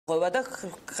და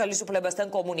ხელისუფლებასთან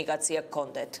კომუნიკაცია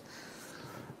გქონდეთ.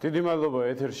 დიდი მადლობა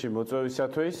ეთერში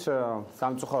მოწვევისათვის.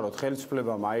 სამწუხაროდ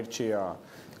ხელისუფლებამ აირჩია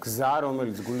გზა,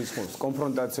 რომელიც გულისხმობს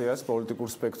კონფრონტაციას პოლიტიკურ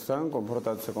სპექტრთან,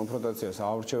 კონფრონტაციას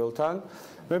აურჩეველთან.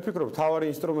 მე ვფიქრობ, მთავარი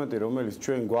ინსტრუმენტი, რომელიც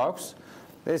ჩვენ გვაქვს,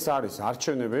 ეს არის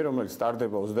არჩევნები, რომელიც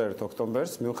სტარდება 21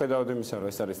 ოქტომბერს. მიუხედავად იმისა, რომ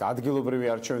ეს არის ადგილობრივი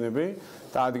არჩევნები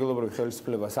და ადგილობრივი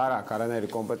ხელისუფლებას არ აქვს არანაირი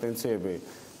კომპეტენციები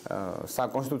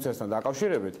საკონსტიტუციასთან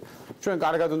დაკავშირებით, ჩვენ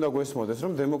კარგად უნდა გვესმოდეს,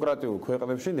 რომ დემოკრატიულ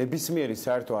ქვეყნებში ნებისმიერი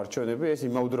საერთო არჩევნები ეს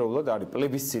იმავდროულად არის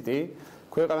პლებისციტი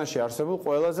ქვეყანაში არსებულ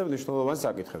ყველაზე მნიშვნელოვან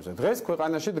საკითხებზე. დღეს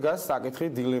ქვეყანაში დგას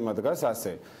საკითხი, დილემა დგას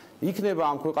ასე. იქნება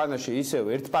ამ ქვეყანაში ისევ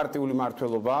ერთპარტიული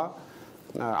მმართველობა,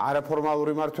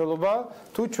 არაფორმალური მმართველობა,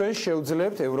 თუ ჩვენ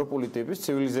შევძლებთ ევროპული ტიპის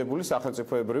ცივილიზებული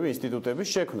სახელმწიფოებრივი ინსტიტუტების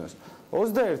შექმნას.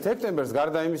 21 სექტემბერს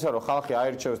გარდა იმისა, რომ ხალხი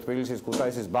აირჩევს თბილისის,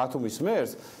 ქუთაისის, ბათუმის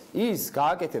მერს, ის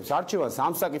გააკეთებს არჩევანს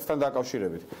ამ საკითხთან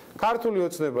დაკავშირებით. ქართული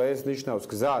ოცნება ეს ნიშნავს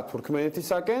გზა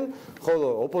თურქმენეთისაკენ, ხოლო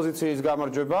ოპოზიციის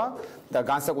გამარჯვება და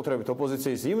განსაკუთრებით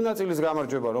ოპოზიციის იმ ნაწილის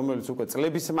გამარჯვება, რომელიც უკვე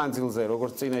წლების მანძილზე,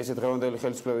 როგორც წინა ისე დღევანდელი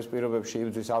ხელისუფლების პირობებში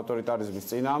იბრძვის ავტორიტარიზმის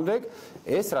წინააღმდეგ,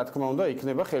 ეს რა თქმა უნდა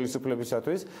იქნება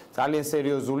ხელისუფლებისათვის ძალიან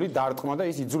სერიოზული დარტყმა და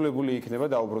ის იძულებული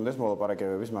იქნება დაუბრუნდეს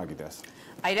მოლაპარაკებების მაგიდას.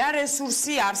 აი რა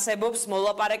რესურსი არსებობს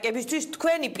მოლაპარაკებისთვის,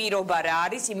 თქვენი პირობა რა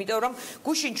არის, იმიტომ რომ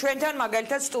გუშინ ჩვენთან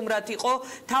მაგალითად სტუმრად იყო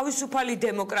თავისუფალი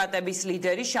დემოკრატების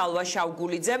ლიდერი შალვა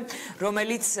შავგულიძე,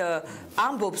 რომელიც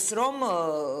ამბობს, რომ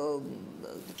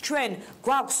ჩვენ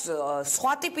გვაქვს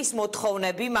სხვა ტიპის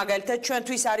მოთხოვნები, მაგალითად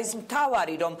ჩვენთვის არის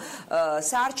მთავარი, რომ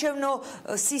საარჩევნო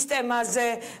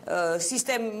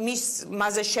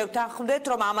სისტემაზე შევთანხმდეთ,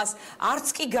 რომ ამას არც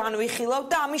კი განვიხილავთ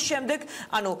და ამის შემდეგ,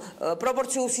 ანუ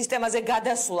პროპორციულ სისტემაზე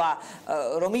გადასვლა,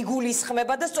 რომ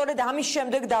იგულისხმება და სწორედ ამის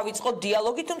შემდეგ დავიწყოთ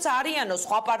დიალოგი, თუმცა არიანო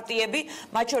სხვა პარტიები,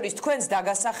 მათ შორის თქვენს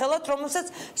დაგასახელოთ, რომელსაც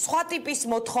სხვა ტიპის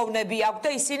მოთხოვნები აქვს და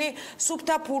ისინი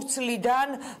სუფთა ფურცლიდან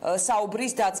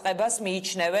საუბრის დაწყებას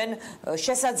მიიჩნევენ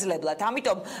შესაძლებლად.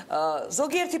 ამიტომ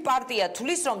ზოგიერთი პარტია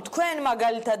თვლის, რომ თქვენ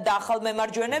მაგალითად და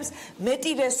ახალმემარჯვენებს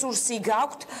მეტი რესურსი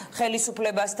გაქვთ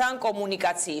ხელისუფლებასთან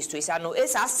კომუნიკაციისთვის. ანუ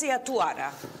ეს ასეა თუ არა?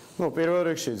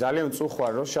 პირველ რიგში ძალიან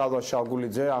მწუხვარ, რომ შალვა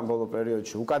შავგულიძე ამ ბოლო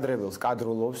პერიოდში უკადრებელს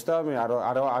კადრულობს და მე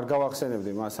არ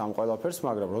გავახსენებდი მას ამ ყველაფერს,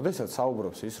 მაგრამ როდესაც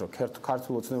საუბრობს ის, რომ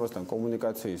ქართულ ოცნებასთან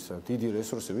კომუნიკაციის დიდი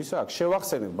რესურსი ვის აქვს,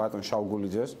 შევახსენებ ბატონ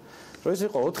შავგულიძეს, რომ ის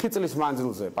იყო 4 წლის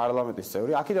მანძილზე პარლამენტის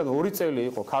წევრი, აქედან 2 წელი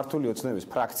იყო ქართული ოცნების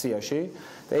ფრაქციაში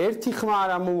და ერთი ხმა არ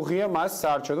ამოუღია მას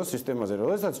საარჩევნო სისტემაზე.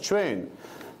 როდესაც ჩვენ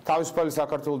თავისუფალი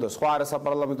საქართველოს და სხვა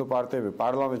არასაპარლამენტო პარტიები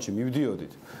პარლამენტში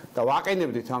მივდიოდით და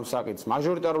ვაყენებდით ამ საკითხს,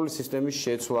 მაჟორიტარული სისტემის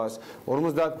შეცვლას,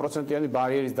 50%-იანი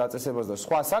ბარიერის დაწესებას და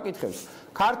სხვა საკითხებს,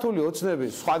 ქართული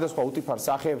ოცნების სხვადასხვა უტიფარ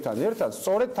სახეებთან ერთად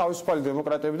სწორედ თავისუფალი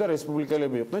დემოკრატები და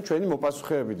რესპუბლიკელები იყვნენ ჩვენი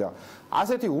მოპასუხეები და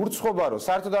ასეთი ურცხვობა, რომ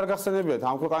საერთოდ არ გახსენებიათ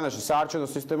ამ ქვეყანაში საარჩევნო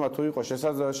სისტემა თუ იყო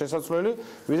შესაძლებელი,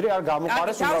 ვიდრე არ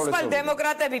გამოყარეს უმრავლესობა. თავისუფალი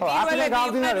დემოკრატები პირველები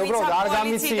იყვნენ, ვინც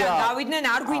კოალიციიდან გავიდნენ,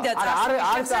 არ გვინდა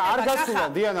არ გასულა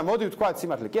დიანა, მოდი ვთქვათ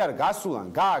სიმართლე, კი არა, გასულან,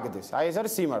 გააგდეს. აი ეს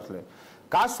არის სიმართლე.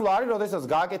 გასვლა არის, როდესაც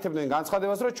გააკეთებდნენ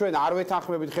განცხადებას, რომ ჩვენ არ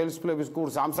ვეთანხმებით ხელისუფლების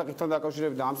კურსს ამ საკითხთან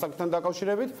დაკავშირებით და ამ sakithთან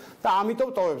დაკავშირებით და ამიტომ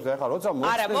ტოვებს და ეხლა როცა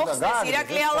არა, მოხდეს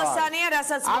ირაკლი ალასანია,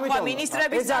 რასაც მოყვა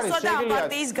მინისტრების დასვა და ამ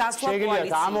პარტიის გასვლა კოალიციიდან.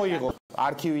 შეგიძლიათ ამოიღო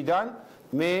არქივიდან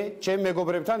მე ჩემ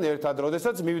მეგობრებთან ერთად,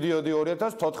 როდესაც მივდიოდი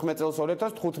 2014 წელს,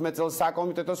 2015 წელს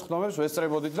საკომიტეტო ხდომებს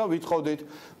ვესწრებოდით და ვითხოვდით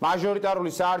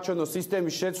მაჟორიტარული საარჩევნო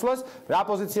სისტემის შეცვლას, რა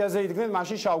პოზიციაზე იდგნენ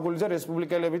მაშინ შავგულიძე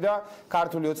რესპუბლიკელები და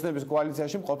ქართული ოცნების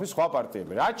კოალიციაში მყოფი სხვა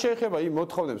პარტიები. რაც შეეხება იმ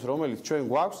მოთხოვნებს, რომელიც ჩვენ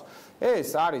გვაქვს,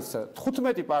 ეს არის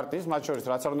 15 პარტიის, მათ შორის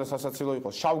რაც არ უნდა სასაცილო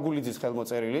იყოს, შავგულიძის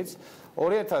ხელმოწერილიც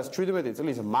 2017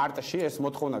 წლის მარტში ეს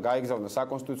მოთხოვნა გაიგზავნა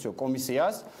საკონსტიტუციო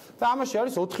კომისიას და ამაში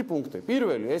არის 4 პუნქტი.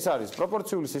 პირველი, ეს არის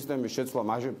პროპორციული სისტემის შეცვლა,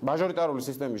 მაჟორიტარული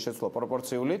სისტემის შეცვლა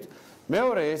პროპორციულით.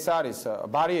 მეორე, ეს არის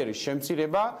ბარიერის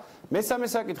შემცირება. მესამე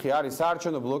საკითხი არის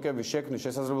საარჩევნო ბლოკების შექმნის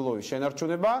შესაძლებლობის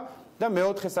შენარჩუნება და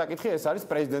მეოთხე საკითხი ეს არის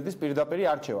პრეზიდენტის პირდაპირი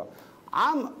არჩევა.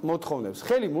 ამ მოთხოვნებს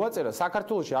ხელი მოაწერა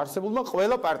საქართველოში არსებულმა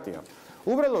ყველა პარტიამ.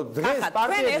 უბრალოდ დღეს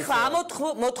პარტიები ახლა ამ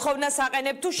მოთხოვნას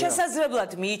აყენებ თუ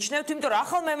შესაძლებლად მიიჩნევთ, იმიტომ რომ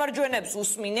ახალ მემარჯვენეებს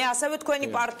უსმინე, ასევე თქვენი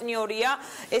პარტნიორია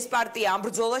ეს პარტია ამ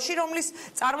ბრძოლაში, რომლის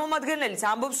წარმომადგენელიც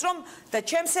ამბობს, რომ და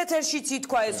ჩემს ეთერშიც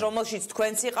ითქვა ეს, რომელშიც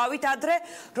თქვენც იყავით ადრე,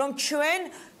 რომ ჩვენ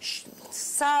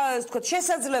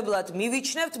შესაძლებლად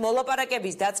მივიჩნევთ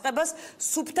მოლაპარაკების დაწყებას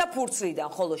სუფთა ფურცლიდან,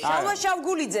 ხოლო შალვა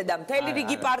შავგულიძე და მთელი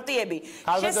რიგი პარტიები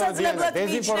შესაძლებლად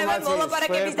მიიჩნევენ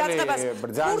მოლაპარაკების დაწყებას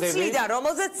ფურცლიდან,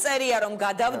 რომელზეც წერია, რომ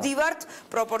გადავდივართ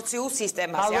პროპორციულ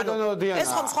სისტემაზე. ეს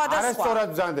ხომ სხვადასხვა. არასწორად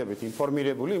ბრძანდებით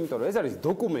ინფორმირებული, იმიტომ რომ ეს არის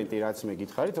დოკუმენტი, რაც მე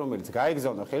გითხარით, რომელიც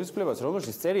გაეგზავნა ხელისუფლებას,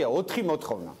 რომელშიც წერია 4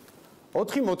 მოთხოვნა.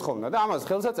 4 მოთხოვნა და ამას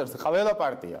ხელს აწერს ყველა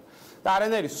პარტია. და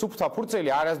არანაირი სუფთა ფურცელი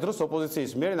არასდროს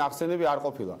ოპოზიციის მიერ ნახსენები არ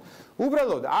ყოფილა.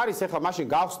 უბრალოდ არის ახლა მაშინ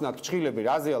გავხსნათ ჭრილები,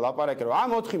 რაზეა ლაპარაკი, რომ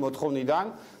ამ 4 მოთხოვნიდან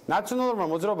ნაციონალურმა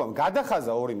მოძრაობამ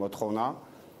გადახაზა 2 მოთხოვნა.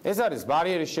 ეს არის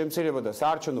ბარიერის შემცირება და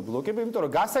საარჩევნო ბლოკები, იმიტომ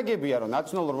რომ გასაგებია, რომ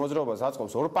ნაციონალურ მოძრაობას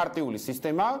აწყობს ორპარტიული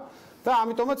სისტემა და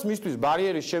ამიტომაც მისთვის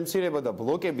ბარიერის შემცირება და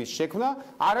ბლოკების შექმნა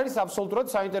არ არის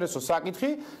აბსოლუტურად საინტერესო საკითხი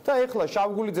და ეხლა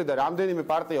შავგულიძე და რამდენიმე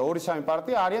პარტია, 2-3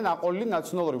 პარტია არიან აყოლილი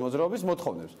ნაციონალური მოძრაობის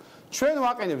მოთხოვნებს. ჩვენ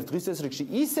ვაყენებთ დღის წესრიგში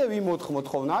ისევ იმ 4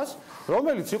 მოთხოვნას,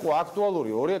 რომელიც იყო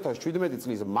აქტუალური 2017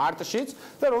 წლის მარტშიც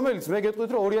და რომელიც მე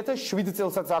გეტყვით, რომ 2007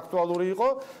 წელსაც აქტუალური იყო.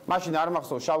 მაშინ არ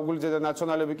მახსოვს შავგულიძე და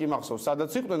ნაციონალები კი მახსოვს,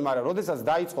 სადაც იყვნენ, მაგრამ როდესაც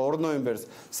დაიწყო 2 ნოემბერს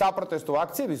საპროტესტო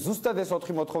აქციები, ზუსტად ეს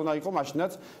 4 მოთხოვნა იყო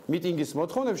მაშინაც მიტინგის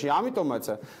მოთხოვნებში. ამიტომაც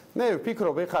მე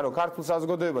ვფიქრობ, ეხლა რომ ქართულ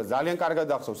საზოგადოებას ძალიან კარგად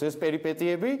ახსოვს ეს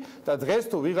პერიპეტიები და დღეს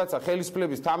თუ ვიღაცა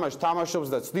ხელისუფლების თამაშს თამაშობს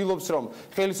და ცდილობს, რომ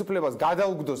ხელისუფლებას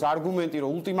გადაუგდოს არგუმენტი,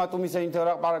 რომ ულტიმატუმი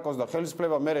ელაპარაკოს და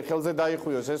ხელისუფლება მერე ხელზე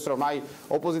დაიხუიოს ეს რომ აი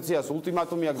ოპოზიციას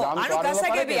ულტიმატუმი აქვს და ამიტომ არ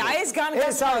გასაგებია აი ეს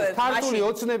განგასხვავებთ ქართული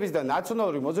ოცნების და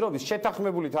ნაციონალური მოძრაობის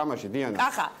შეთანხმებული თამაში დიანა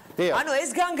კახა ანუ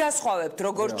ეს განგასხვავებთ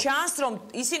როგორც ჩანს რომ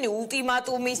ისინი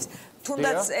ულტიმატუმის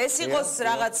თუნდაც ეს იყოს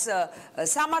რაღაც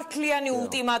სამართლიანი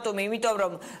ულტიმატუმი, იმიტომ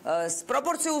რომ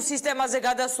პროპორციულ სისტემაზე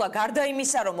გადასვლა გარდა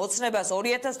იმისა, რომ ოცნებას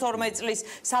 2012 წლის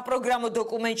საპროგრამო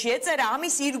დოკუმენტში ეწერა,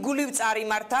 ამის ირგვლივ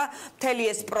წარიმართა მთელი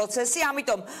ეს პროცესი,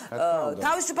 ამიტომ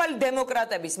თავისუფალი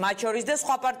დემოკრატების, მათ შორის და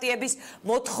სხვა პარტიების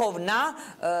მოთხოვნა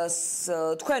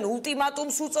თქვენ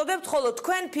ულტიმატუმს უწოდებთ, ხოლო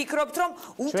თქვენ ფიქრობთ, რომ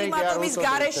ულტიმატუმის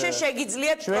გარეშე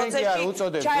შეგიძლიათ პროცესში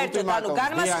ჩაერთოთ, ანუ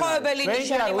განმასხვავებელი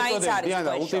ნიშანი მაინც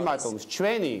არის.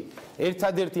 ჩვენი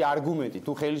ერთადერთი არგუმენტი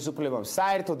თუ ხელისუფლებამ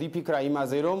საერთოდ იფიქრა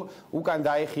იმაზე რომ უკან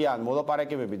დაეხიან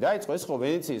მოლაპარაკებები დაიწყო ეს ხო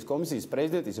ვენეციის კომისიის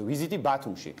პრეზიდენტის ვიზიტი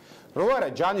ბათუმში რო არა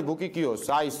ჯანი ბუკიკიოს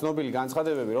აი ცნობილი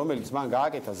განცხადებები რომელიც მან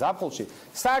გააკეთა ზაფხულში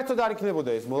საერთოდ არ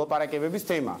იქნებოდა ეს მოლაპარაკებების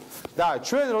თემა და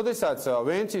ჩვენ როდესაც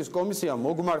ვენეციის კომისიამ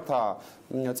მოგმართა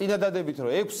წინადადებით რომ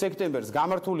 6 სექტემბერს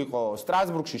გამართულიყო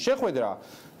სტრასბურგში შეხვედრა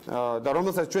და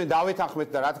რომელსაც ჩვენ დავეთანხმეთ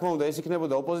და რა თქმა უნდა ეს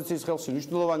იქნებოდა ოპოზიციის ხელში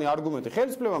მნიშვნელოვანი არგუმენტი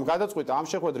ხელისუფლებამ გადაწყვიტა ამ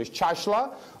შეხვედრის ჩაშლა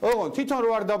ოღონდ თვითონ რო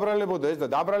არ დაბრალებოდა ეს და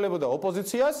დაბრალებოდა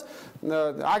ოპოზიციას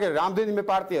აგერ რამდენიმე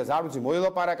პარტიას არ ვიცი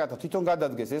მოელაპარაკა და თვითონ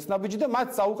გადადგეს ეს ნაბიჯი და მათ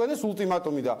წაუყენეს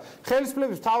ულტიმატუმი და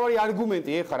ხელისუფლების მთავარი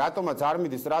არგუმენტი ეხა რატომაც არ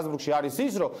მიდის სტრასბურგში არის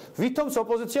ის რომ ვითომს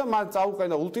ოპოზიციამ მათ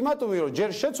წაუყენა ულტიმატუმი რომ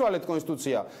ჯერ შეცვალეთ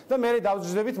კონსტიტუცია და მერე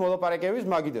დავძლებთ მოლაპარაკებების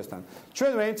მაგიდასთან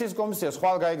ჩვენ ვენეციის კომისიას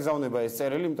ხვალ გაეგზავნება ეს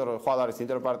წერილი იმიტომ რომ ხვალ არის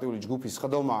პარტიული ჯგუფის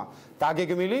ხდომა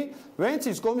დაგეგმილი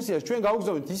ვენეციის კომისიას ჩვენ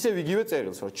გავუგზავნით ისევ იგივე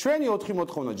წერილს რომ ჩვენი 4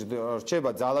 მოთხოვნა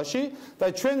რჩება ძალაში და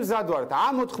ჩვენ მზად ვართ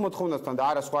ამ 4 მოთხოვნასთან და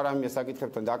არა სხვა რამე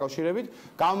საკითხებთან დაკავშირებით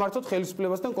გავმართოთ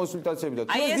ხელისუფლებასთან კონსულტაციები და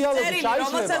თუ ეს დიალოგი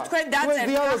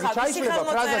ჩაიშლება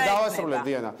ფრაზა დავასრულებ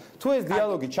დიანა თუ ეს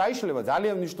დიალოგი ჩაიშლება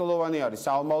ძალიან მნიშვნელოვანი არის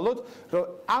საომავლოდ რომ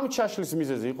ამ ჩაშლის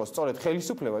მიზეზი იყოს სწორედ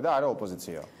ხელისუფლება და არა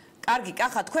ოპოზიცია კარგი,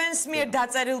 კახა, თქვენს მიერ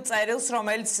დაწერილ წერილს,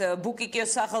 რომელიც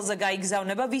ბუკიკიოს სახელზე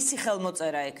გაიგზავნება, ვისი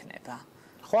ხელმოწერა ექნება?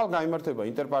 ხვალ გაიმართება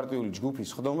ინტერპარტიული ჯგუფის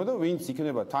ხდომა და ვინც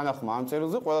იქნება თანახმა ამ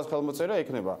წერილზე, ყველას ხელმოწერა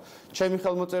ექნება. ჩემი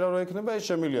ხელმოწერა რო ექნება, ეს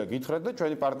შემიძლია გითხრათ და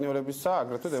ჩვენი პარტნიორებისა,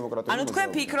 აგრეთვე დემოკრატიული ანუ თქვენ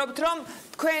ფიქრობთ, რომ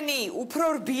თქვენი უფრო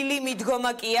რბილი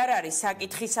მიდგომა კი არ არის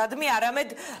საკითხისადმი, არამედ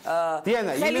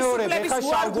დიანა, იმეორებ ხა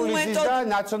შავგულიძის და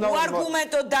ნაციონალურ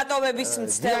არგუმენტოდ დატოვების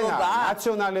მცდელობა?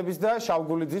 ნაციონალების და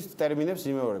შავგულიძის ტერმინებს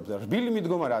იმეორებს და რბილი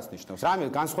მიდგომა რას ნიშნავს? რამე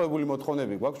განსხვავებული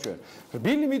მოთხოვნები გვაქვს ჩვენ.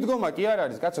 რბილი მიდგომა კი არ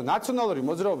არის, კაცო, ნაციონალური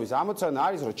მოძრაობის ამოცანა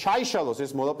არის რომ ჩაიშალოს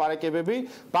ეს მოლაპარაკებები,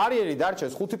 ბარიერი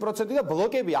დარჩეს 5% და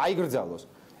ბლოკები აიგრძალოს.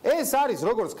 ეს არის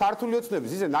როგორც ქართული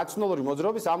ოცნების, ისე ნაციონალური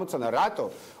მოძრაობის ამოცანა. რატო?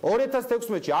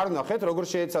 2016-ში არ ვნახეთ, როგორ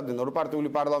შეეცადნენ ორპარტიული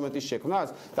პარლამენტის შექმნას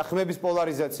და ხმების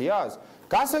პოლარიზაციას?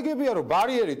 გასაგებია, რომ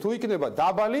ბარიერი თუ იქნება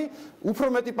დაბალი, უფრო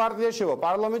მეტი პარტია შევა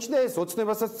პარლამენტში და ეს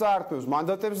ოცნებასაც წაართმევს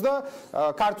მანდატებს და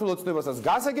ქართულ ოცნებასაც.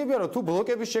 გასაგებია, რომ თუ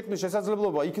ბლოკების შექმნის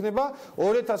შესაძლებლობა იქნება,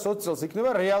 2020 წელს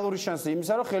იქნება რეალური შანსი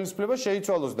იმისა, რომ ხელისუფლება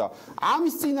შეიცვალოს და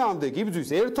ამის წინააღმდეგ იბრძვის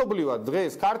ერთობლივად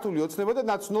დღეს ქართული ოცნება და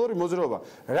ნაციონალური მოძრაობა.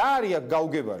 რა არის აქ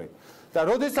გაუგებარი? და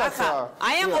როდესაც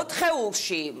აი ამ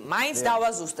 4-ეულში მაინც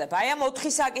დავაზუსტებ, აი ამ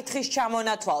 4 საკითხის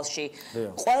ჩამონათვალში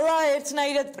ყველა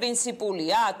ერთნაირად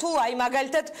პრინციპულია? თუ აი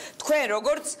მაგალითად თქვენ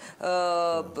როგორც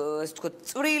ეს თქო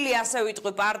წვრილი ასე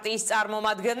ვიტყვი პარტიის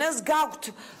წარმომადგენელს გაქვთ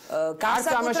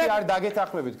განსაკუთრებული არ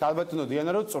დაგეთანხმებით ქალბატონო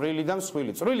დიანა რომ წვრილი და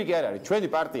მსხვილი. წვრილი კი არ არის, ჩვენი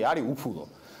პარტია არის უფულო.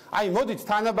 აი მოდით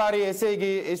თანაბარი ესე იგი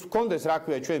ეს გქონდეს რა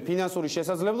ქვია ჩვენ ფინანსური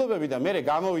შესაძლებლობები და მერე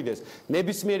გამოვიდეს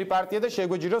ნებისმიერი პარტია და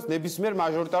შეგვეჯიროს ნებისმიერ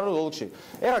მაჟორიტარულ ოლქში.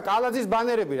 ეხლა კალაძის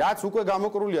ბანერები რაც უკვე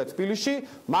გამოკრულია თბილისში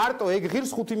მარტო ეგ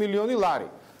ღირს 5 მილიონი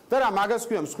ლარი. და რა მაგას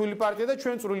ქვია მსხვილი პარტია და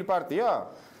ჩვენ წვრილი პარტია?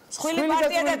 სხვილი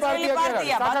პარტია და ძველი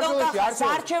პარტია, ბატონ კახა,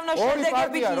 საარჩევნო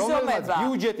შედეგების იზომება.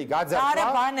 ბიუჯეტი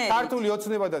გაძარცვა, ქართული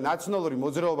ოცნება და ნაციონალური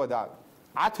მოძრაობა და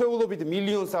ათეულობით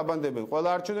მილიონს აბანდებენ ყველა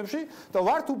არჩევნებში და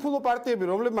ვართ უფულო პარტიები,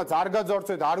 რომლებმაც არ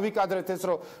გაძარცვეთ, არ ვიკადრეთ ეს,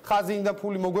 რომ ხაზი და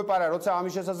ფული მოგვეპარა, როცა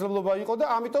ამის შესაძლებლობა იყო და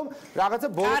ამიტომ რაღაცა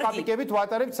ბოლო კაპიკებით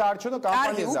ვატარებთ საარჩევნო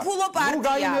კამპანიას.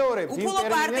 უფულო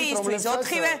პარტიისთვის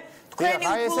ოთხივე თქვენი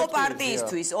უფულო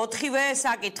პარტიისთვის ოთხივე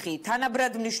საკითხი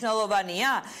თანაბრად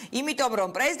მნიშვნელოვანია, იმიტომ რომ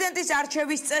პრეზიდენტის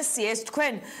არჩევის წესი ეს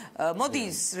თქვენ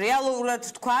მოდის რეალურად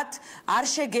თქვათ არ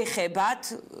შეგეხებათ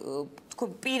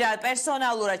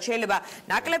პერსონალურად შეიძლება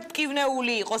ნაკლებ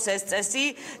ტკივნეული იყოს ეს წესი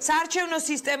საარჩევნო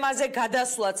სისტემაზე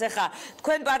გადასვლაც ეხა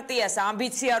თქვენ პარტიას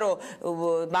ამბიცია რომ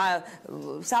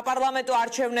საპარლამენტო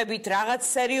არჩევნებით რაღაც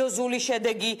სერიოზული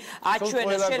შედეგი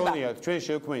აჩვენოს შეიძლება ჩვენ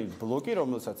შევქმნით ბლოკი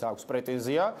რომელსაც აქვს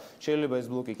პრეტენზია შეიძლება ეს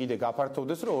ბლოკი კიდე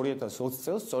გაფართოვდეს რომ 2020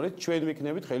 წელს სწორედ ჩვენ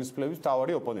ვიქნებით ხელისუფლების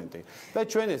მთავარი ოპონენტი და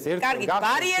ჩვენ ეს ერთად გახსოვთ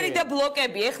ბარიერი და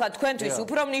ბლოკები ეხლა თქვენთვის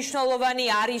უფრო მნიშვნელოვანი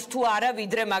არის თუ არა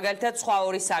ვიდრე მაგალითად სხვა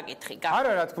ორი საკითხი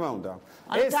არა რა თქმა უნდა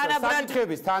ეს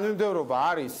საკითხების თანმიმდევრობა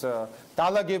არის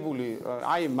დალაგებული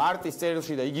აი მარტის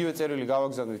წერილში და იგივე წერილი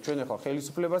გავაგზავნეთ ჩვენ ახლა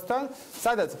ხელისუფლებასთან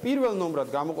სადაც პირველ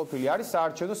ნომრად გამოყოფილი არის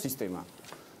საარჩევნო სისტემა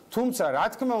თუმცა რა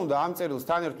თქმა უნდა ამ წერილს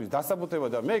თან ერთvis დასაბუთება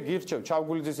და მე გირჩევ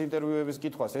ჩავგულიძის ინტერვიუების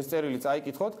კითხვას ეს წერილი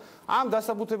წაიკითხოთ ამ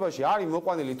დასაბუთებაში არის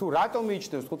მოყვანილი თუ რატომ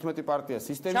მიიჩნევს 15 პარტია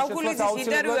სისტემის ჩავგულიძის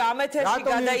ინტერვიუ ამ ეთერში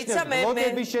გადაიცა მე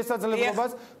ბლოკების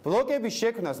შესაძლებლობას ბლოკების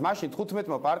შექმნას მაშინ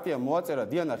 15-მა პარტიამ მოაწერა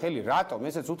დიანა ხელი რატომ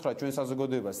ესეც უთხრა ჩვენ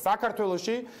საზოგადოებას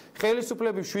საქართველოში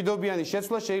ხელისუფლების მშვიდობიანი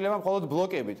შეცვლა შეიძლება მხოლოდ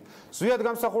ბლოკებით ზვიად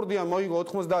გამსახურდია მოიგო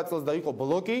 90 წელს და იყო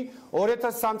ბლოკი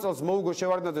 2003 წელს მოუგო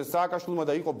შევარდნაძეს სააკაშვილმა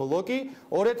და იყო ბლოკი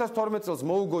 2012 წელს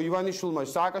მოუგო ივანიშვილმა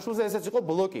სააკაშვილზე ესეც იყო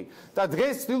ბლოკი და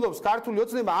დღეს ცდილობს ქართული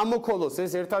ოცნება ამოქოლოს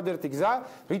ეს ერთადერთი გზა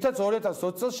რითაც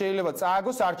 2020 წელს შეიძლება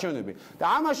წააგოს არჩევნები და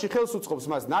ამაში ხელს უწყობს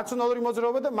მას ნაციონალური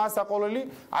მოძრაობა და მას აყოლელი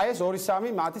აი ეს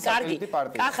 2-3 მათი სატელიტი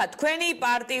პარტია. კახა, თქვენი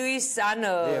პარტიის ან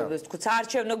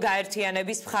საარჩევნო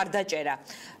გაერთიანების მხარდაჭერა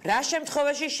რა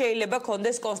შემთხვევაში შეიძლება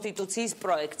კონდეს კონსტიტუციის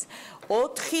პროექტს?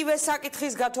 ოთხივე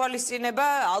საკითხის გათვალისწინება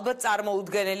ალბათ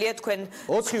წარმოუდგენელია თქვენ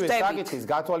ოთხივე საკითხის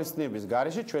გათვალისწინების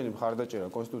გარეშე ჩვენი მხარდაჭერა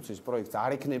კონსტიტუციის პროექტს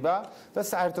არ ექნება და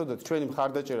საერთოდაც ჩვენი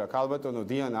მხარდაჭერა ქალბატონო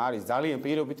დიანა არის ძალიან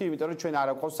პირობითი, იმიტომ რომ ჩვენ არ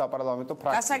აქვს საპარლამენტო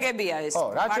ფრაქცია. გასაგებია ეს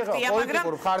ფაქტია, მაგრამ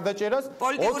პოლიტიკურ მხარდაჭერას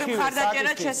პოლიტიკური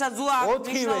მხარდაჭერა შესაძლოა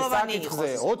მნიშვნელოვანი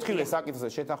იყოს. ოთხივე საკითხზე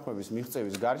შეთანხმების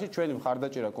მიღწევის გარეშე ჩვენი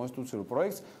მხარდაჭერა კონსტიტუციურ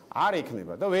პროექტს არ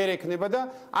ექნება და ვერ ექნება და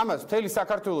ამას მთელი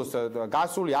საქართველოს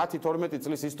გასული 10-12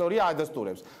 წლის ისტორია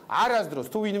ადასტურებს. არასდროს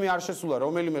თუ ვინმე არ შესულა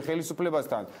რომელიმე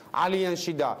ხელისუფლებასთან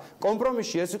ალიანსში და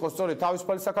კომპრომისში ეს იყო სწორედ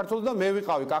თავისუფალი საქართველოს და მე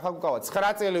ვიყავი კახა კუკავა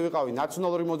 9 წელი ვიყავი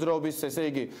ნაციონალური მოძრაობის ესე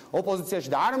იგი ოპოზიციაში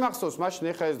და არ მახსოვს მაშინ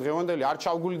ეხა ეს დღევანდელი არ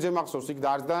ჩავგულიძე მახსოვს იქ და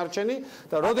არც დანარჩენი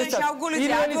და როდესაც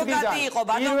ჩავგულიძე ადვოკატი იყო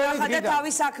ბატონ კახა და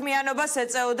თავის საქმიანობას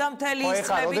ეწეოდა მთელი ის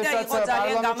წლები და იყო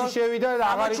ძალიან შევიდა და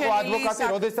აღარ იყო ადვოკატი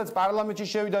როდესაც პარლამენტში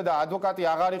შევიდა და ადვოკატი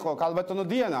აღარ იყო ქალბატონო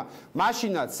დიანა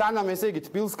მაშინაც სანამ ესე იგი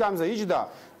თბილსკამზე იჯდა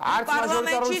არც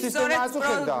მაჟორიტარული სისტემა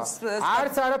აწუხებდა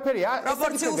არც არაფერი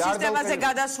პროპორციულ სისტემაზე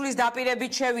გადასვლის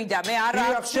დაპირებით შევიდა მე არ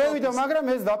შევიდა მაგრამ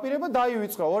ეს დაპირება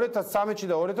დაივიწყა 2013-ში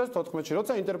და 2014-ში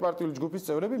როცა ინტერპარტიული ჯგუფის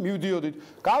წევრები მივდიოდით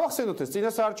გავახსენოთ ეს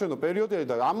წინასაარჩევნო პერიოდი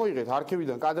და ამოიღეთ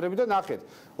არქივიდან კადრები და ნახეთ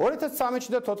 2013-ში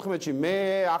და 2014-ში მე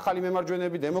ახალი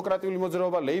მემარჯვენეები დემოკრატიული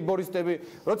მოძრაობა ლეიბორისტები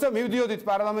როცა მივდიოდით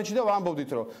პარლამენტში და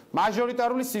ვამბობდით რომ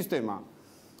მაჟორიტარული სისტემა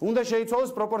უნდა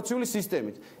შეიცვალოს პროპორციული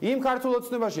სისტემით. იმ ქართულ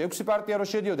ოცნებაში 6 პარტია რო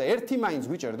შედიოდა, ერთი მაინც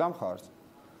გვიჭერდა მხარს.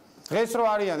 დღეს რო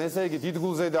არიან ესე იგი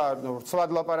დიდგულზე და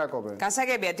ცვლად ლაპარაკობენ.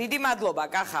 გასაგებია, დიდი მადლობა,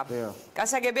 კახა.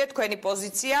 გასაგებია თქვენი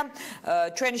პოზიცია.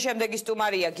 ჩვენი შემდეგი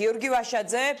სტუმარია გიორგი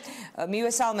ვაშაძე.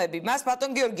 მივესალმები მას.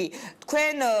 ბატონ გიორგი,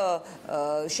 თქვენ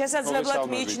შესაძლებლად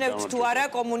მიიჩნევთ თუ არა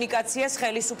კომუნიკაციას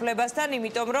ხელისუფლებასთან,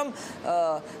 იმიტომ რომ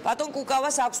ბატონ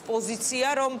კუკავას აქვს პოზიცია,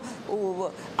 რომ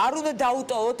არ უნდა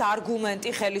დაუტოვოთ არგუმენტი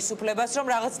ხელისუფლებას, რომ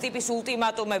რაღაც ტიპის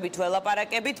ულტიმატუმებით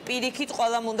ველაპარაკებით, პირიქით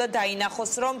ყველამ უნდა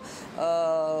დაინახოს, რომ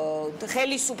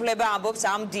ხელისუფლება ამბობს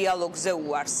ამ დიალოგზე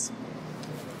უარს.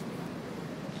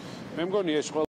 მე მგონი ეს